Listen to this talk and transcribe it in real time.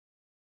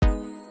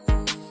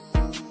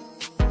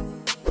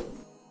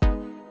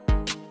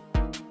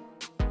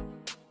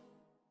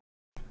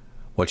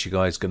What you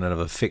guys, got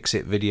another fix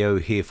it video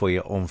here for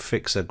you on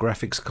Fixer.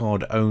 Graphics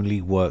card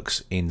only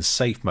works in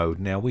safe mode.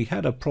 Now, we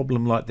had a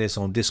problem like this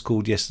on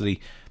Discord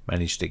yesterday,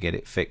 managed to get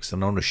it fixed,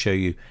 and I want to show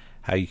you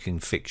how you can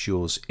fix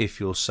yours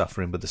if you're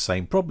suffering with the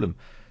same problem.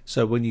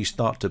 So when you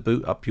start to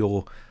boot up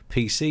your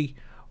PC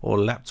or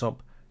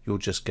laptop, you'll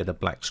just get a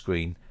black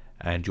screen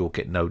and you'll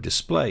get no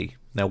display.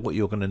 Now what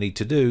you're going to need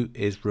to do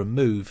is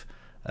remove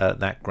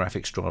that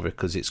graphics driver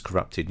because it's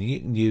corrupted. And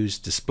you can use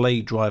display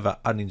driver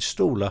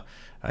uninstaller,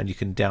 and you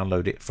can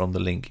download it from the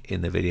link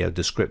in the video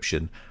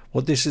description.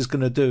 What this is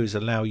going to do is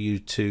allow you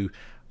to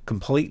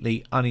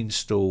completely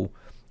uninstall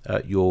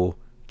your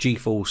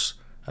GeForce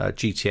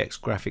GTX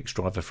graphics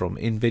driver from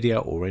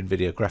Nvidia or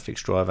Nvidia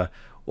Graphics Driver,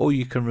 or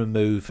you can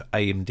remove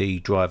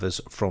AMD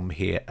drivers from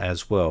here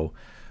as well.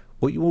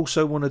 What you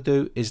also want to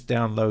do is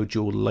download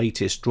your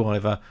latest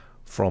driver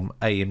from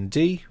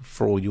AMD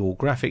for your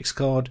graphics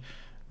card.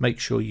 Make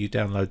sure you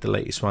download the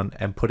latest one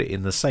and put it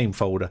in the same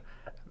folder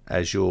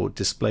as your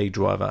display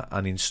driver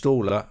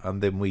uninstaller,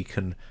 and then we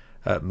can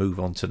move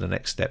on to the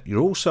next step.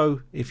 You're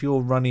also, if you're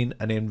running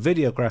an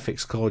Nvidia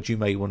graphics card, you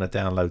may want to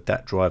download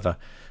that driver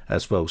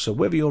as well. So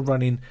whether you're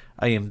running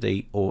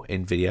AMD or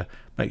Nvidia,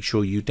 make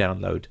sure you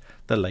download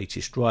the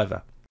latest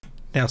driver.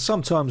 Now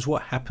sometimes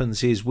what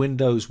happens is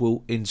Windows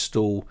will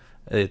install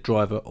a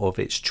driver of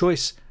its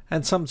choice,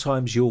 and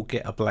sometimes you'll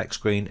get a black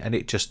screen and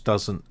it just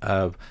doesn't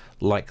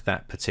like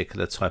that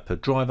particular type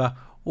of driver,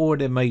 or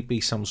there may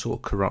be some sort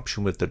of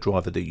corruption with the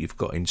driver that you've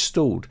got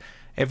installed.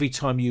 Every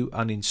time you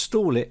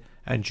uninstall it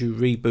and you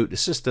reboot the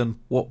system,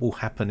 what will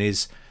happen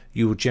is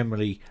you will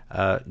generally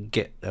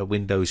get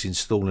Windows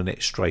installing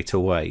it straight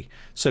away.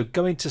 So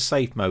go into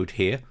safe mode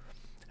here.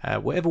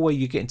 Whatever way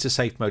you get into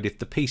safe mode, if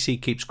the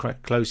PC keeps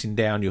closing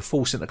down, you're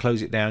forcing to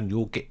close it down,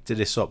 you'll get to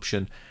this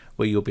option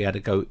where you'll be able to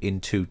go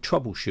into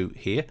troubleshoot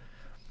here.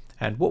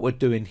 And what we're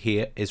doing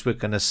here is we're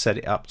going to set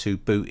it up to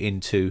boot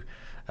into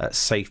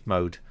safe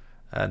mode,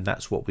 and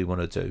that's what we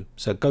want to do.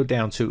 So go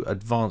down to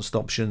advanced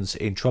options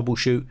in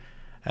troubleshoot,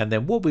 and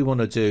then what we want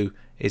to do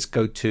is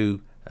go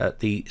to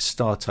the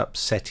startup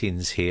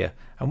settings here,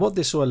 and what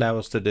this will allow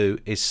us to do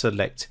is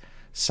select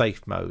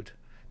safe mode.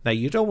 Now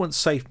you don't want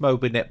safe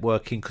mode with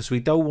networking because we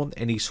don't want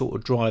any sort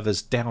of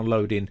drivers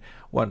downloading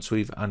once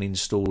we've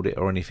uninstalled it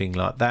or anything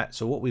like that.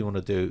 So what we want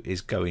to do is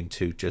go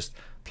into just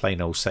plain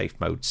old safe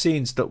mode,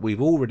 seeing that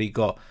we've already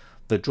got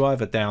the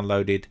driver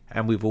downloaded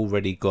and we've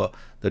already got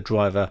the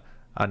driver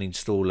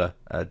uninstaller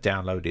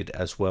downloaded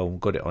as well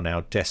and got it on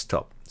our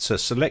desktop. So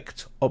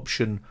select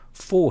option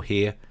 4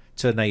 here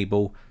to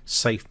enable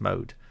safe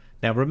mode.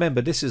 Now remember,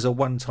 this is a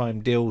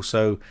one-time deal,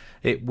 so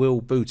it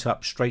will boot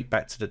up straight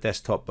back to the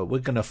desktop, but we're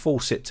going to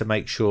force it to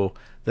make sure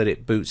that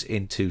it boots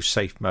into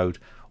safe mode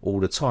all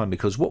the time,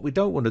 because what we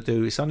don't want to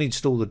do is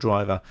uninstall the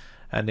driver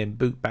and then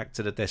boot back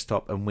to the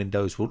desktop and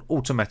Windows will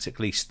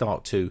automatically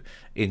start to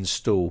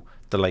install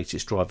the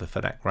latest driver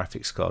for that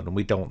graphics card, and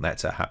we don't want that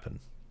to happen.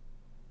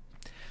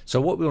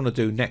 So what we want to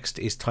do next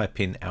is type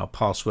in our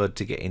password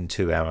to get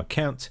into our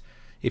account.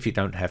 If you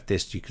don't have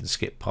this, you can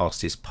skip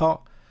past this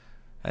part,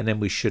 and then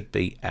we should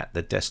be at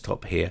the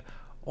desktop here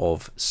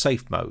of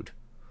safe mode.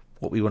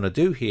 What we want to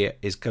do here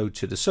is go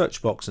to the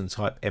search box and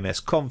type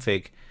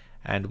msconfig,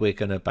 and we're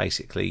going to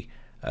basically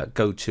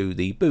go to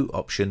the boot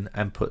option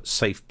and put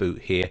safe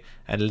boot here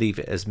and leave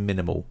it as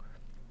minimal.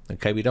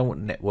 Okay, we don't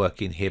want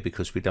networking here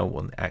because we don't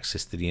want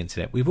access to the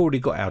internet. We've already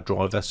got our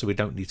driver, so we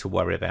don't need to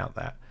worry about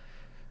that.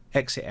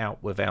 Exit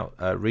out without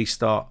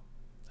restart,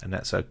 and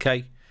that's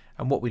okay.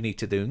 And what we need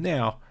to do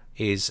now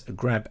is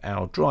grab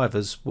our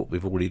drivers, what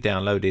we've already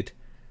downloaded,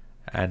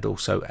 and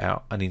also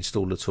our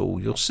uninstaller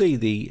tool. You'll see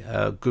the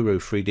Guru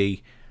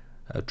 3D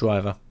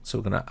driver, so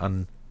we're going to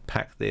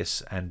unpack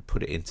this and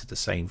put it into the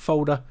same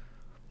folder,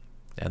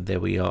 and there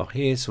we are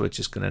here. So we're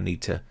just going to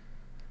need to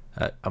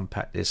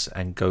unpack this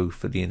and go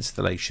for the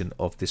installation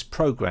of this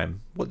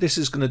program. What this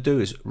is going to do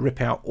is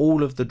rip out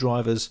all of the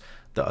drivers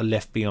that are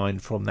left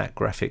behind from that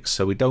graphics,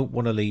 so we don't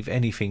want to leave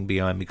anything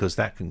behind because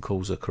that can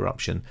cause a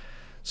corruption.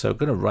 So we're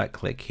going to right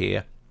click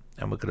here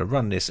and we're going to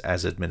run this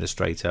as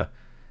administrator,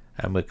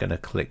 and we're going to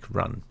click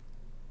run.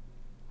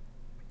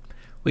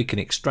 We can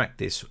extract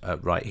this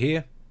right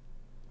here,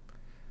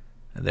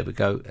 and there we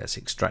go, that's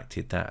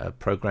extracted that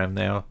program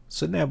now.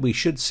 So now we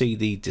should see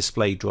the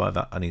display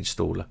driver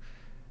uninstaller.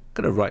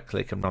 Going to right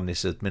click and run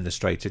this as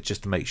administrator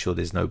just to make sure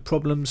there's no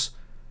problems.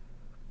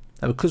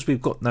 Now because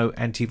we've got no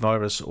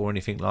antivirus or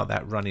anything like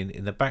that running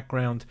in the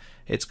background,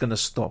 it's going to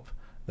stop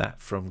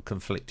that from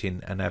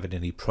conflicting and having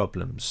any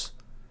problems.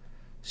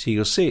 So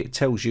you'll see it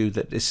tells you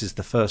that this is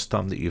the first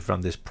time that you've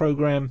run this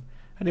program,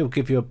 and it will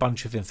give you a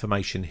bunch of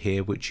information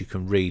here which you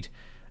can read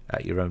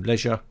at your own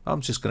leisure.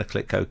 I'm just going to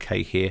click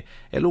OK here.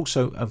 It'll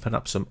also open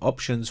up some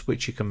options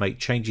which you can make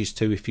changes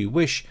to if you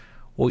wish,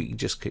 or you can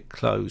just click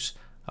close.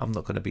 I'm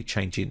not going to be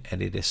changing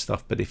any of this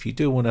stuff, but if you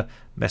do want to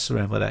mess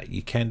around with that,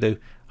 you can do.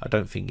 I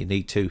don't think you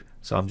need to,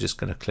 so I'm just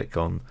going to click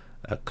on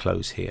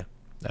close here,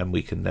 and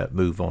we can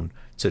move on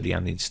to the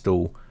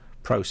uninstall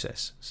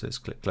process. So let's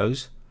click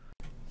close.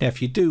 Now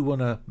if you do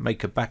want to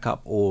make a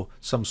backup or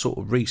some sort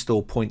of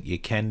restore point, you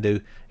can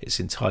do. It's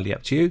entirely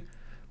up to you.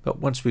 But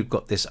once we've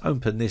got this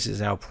open, this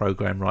is our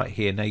program right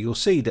here. Now you'll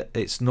see that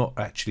it's not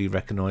actually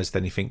recognized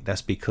anything.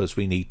 That's because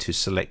we need to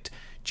select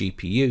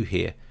GPU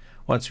here.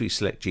 Once we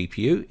select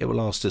GPU, it will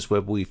ask us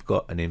whether we've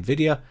got an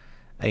Nvidia,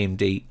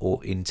 AMD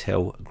or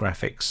Intel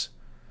graphics.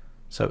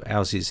 So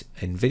ours is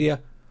Nvidia.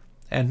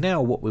 And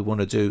now what we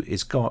want to do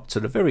is go up to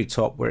the very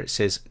top where it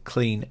says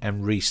clean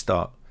and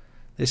restart.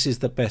 This is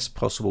the best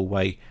possible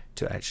way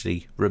to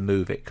actually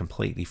remove it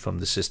completely from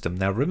the system.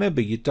 Now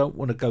remember, you don't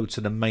want to go to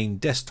the main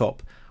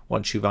desktop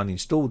once you've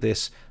uninstalled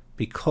this,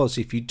 because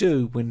if you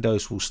do,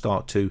 Windows will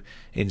start to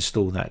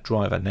install that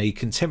driver. Now you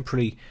can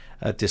temporarily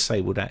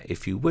disable that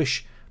if you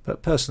wish,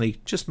 but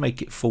personally just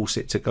force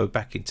it to go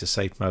back into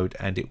safe mode,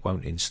 and it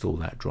won't install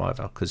that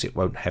driver because it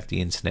won't have the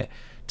internet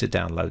to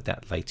download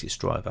that latest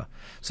driver.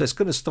 So it's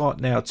going to start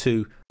now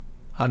to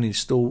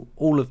uninstall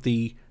all of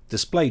the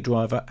display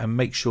driver and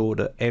make sure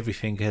that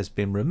everything has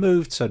been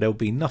removed, so there'll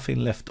be nothing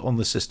left on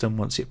the system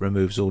once it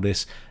removes all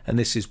this. And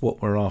this is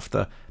what we're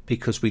after,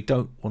 because we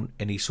don't want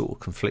any sort of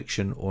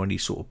confliction or any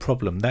sort of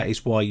problem. That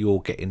is why you're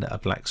getting a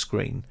black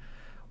screen.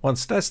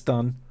 Once that's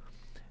done,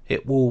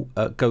 it will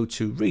go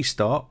to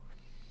restart,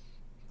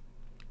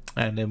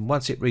 and then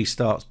once it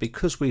restarts,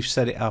 because we've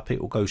set it up,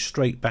 it will go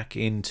straight back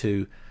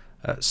into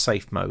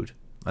safe mode,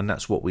 and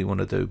that's what we want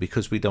to do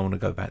because we don't want to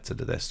go back to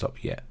the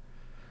desktop yet.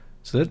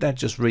 So let that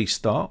just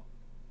restart,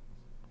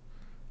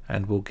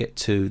 and we'll get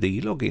to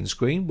the login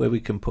screen where we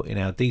can put in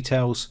our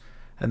details,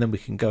 and then we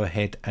can go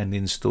ahead and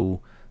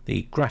install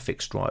the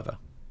graphics driver.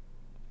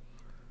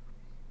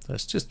 So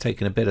it's just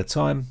taking a bit of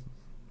time,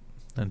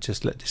 and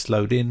just let this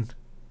load in.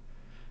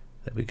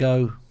 There we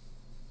go,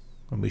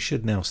 and we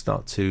should now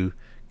start to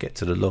get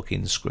to the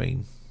login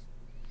screen.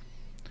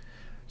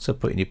 So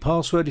put in your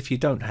password. If you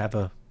don't have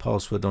a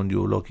password on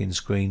your login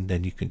screen,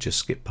 then you can just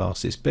skip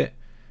past this bit,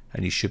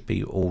 and you should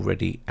be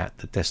already at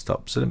the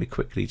desktop. So let me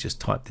quickly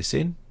just type this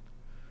in,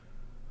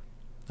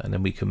 and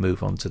then we can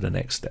move on to the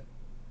next step.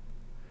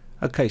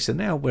 Okay, so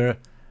now we're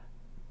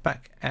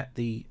back at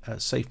the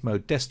safe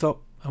mode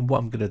desktop, and what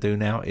I'm going to do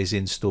now is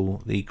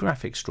install the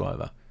graphics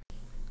driver.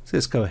 So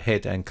let's go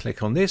ahead and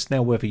click on this.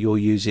 Now whether you're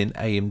using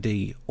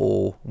AMD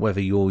or whether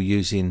you're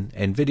using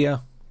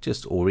Nvidia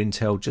or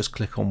Intel, just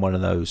click on one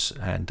of those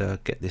and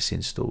get this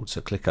installed.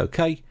 So click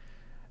OK.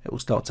 It will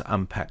start to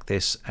unpack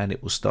this, and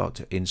it will start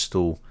to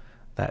install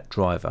that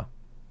driver.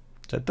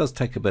 So it does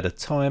take a bit of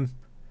time,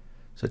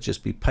 so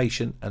just be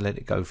patient and let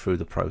it go through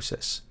the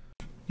process.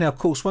 Now of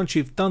course, once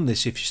you've done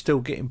this, if you're still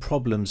getting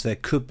problems, there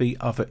could be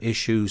other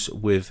issues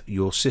with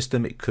your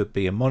system. It could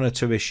be a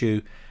monitor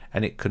issue,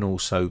 and it can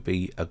also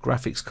be a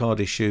graphics card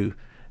issue,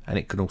 and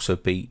it can also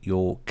be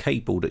your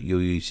cable that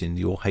you're using,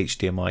 your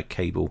HDMI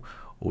cable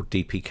or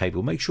DP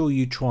cable. Make sure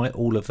you try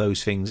all of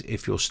those things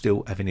if you're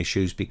still having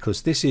issues,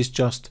 because this is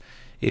just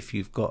if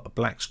you've got a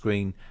black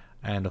screen,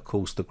 and of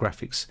course the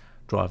graphics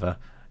driver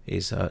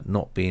is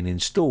not being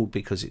installed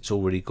because it's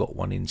already got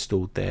one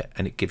installed there,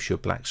 and it gives you a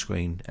black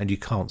screen and you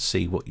can't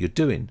see what you're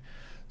doing.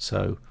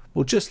 So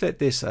we'll just let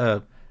this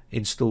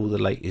install the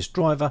latest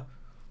driver,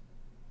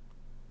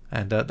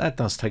 and that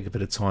does take a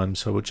bit of time,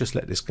 so we'll just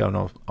let this go,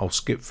 and I'll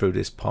skip through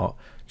this part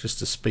just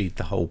to speed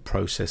the whole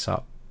process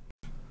up.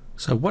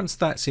 So once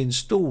that's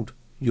installed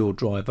your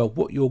driver,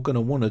 what you're going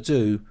to want to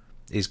do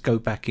is go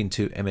back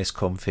into MS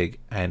Config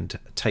and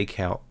take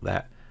out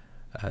that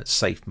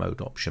safe mode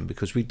option,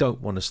 because we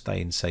don't want to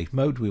stay in safe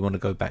mode. We want to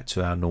go back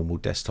to our normal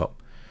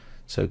desktop.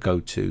 So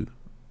go to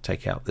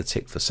take out the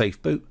tick for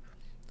safe boot,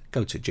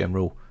 go to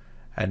general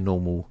and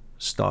normal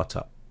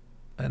startup,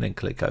 and then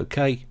click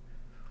OK,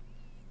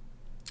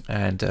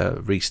 and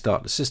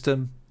restart the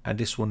system, and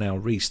this will now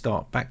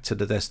restart back to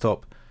the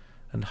desktop.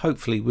 And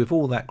hopefully with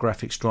all that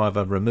graphics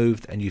driver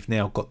removed, and you've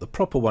now got the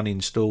proper one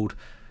installed,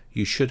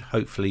 you should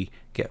hopefully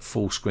get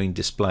full screen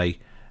display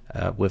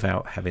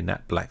without having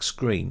that black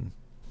screen.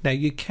 Now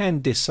you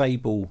can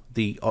disable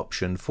the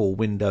option for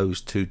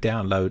Windows to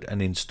download and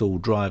install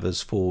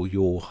drivers for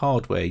your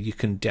hardware. You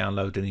can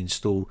download and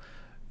install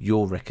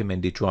your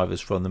recommended drivers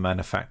from the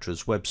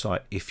manufacturer's website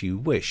if you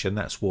wish, and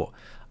that's what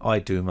I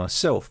do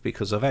myself,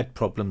 because I've had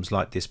problems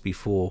like this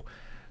before,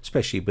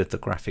 especially with the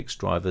graphics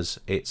drivers.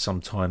 It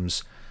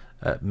sometimes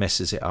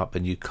messes it up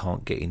and you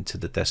can't get into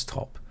the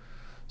desktop.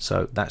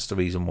 So that's the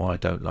reason why I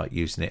don't like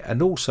using it.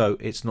 And also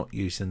it's not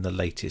using the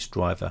latest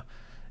driver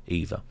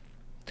either.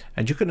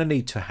 And you're going to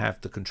need to have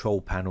the control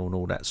panel and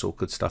all that sort of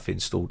good stuff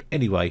installed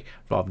anyway,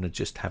 rather than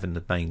just having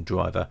the main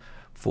driver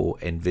for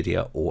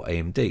Nvidia or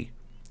AMD.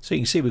 So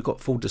you can see we've got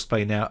full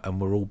display now, and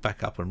we're all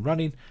back up and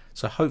running.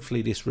 So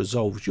hopefully this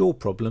resolves your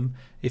problem.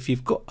 If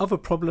you've got other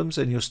problems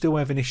and you're still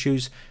having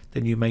issues,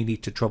 then you may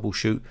need to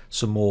troubleshoot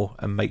some more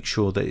and make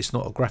sure that it's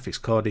not a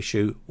graphics card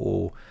issue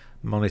or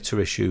monitor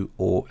issue,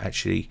 or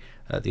actually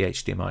the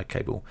HDMI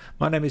cable.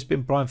 My name has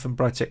been Brian from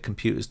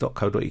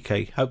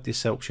briteccomputers.co.uk. Hope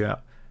this helps you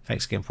out.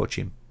 Thanks again for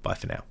watching. Bye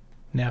for now.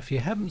 Now if you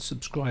haven't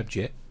subscribed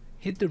yet,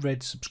 hit the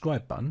red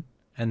subscribe button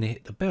and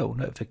hit the bell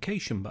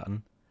notification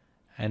button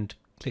and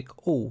click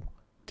all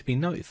to be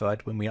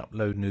notified when we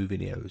upload new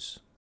videos.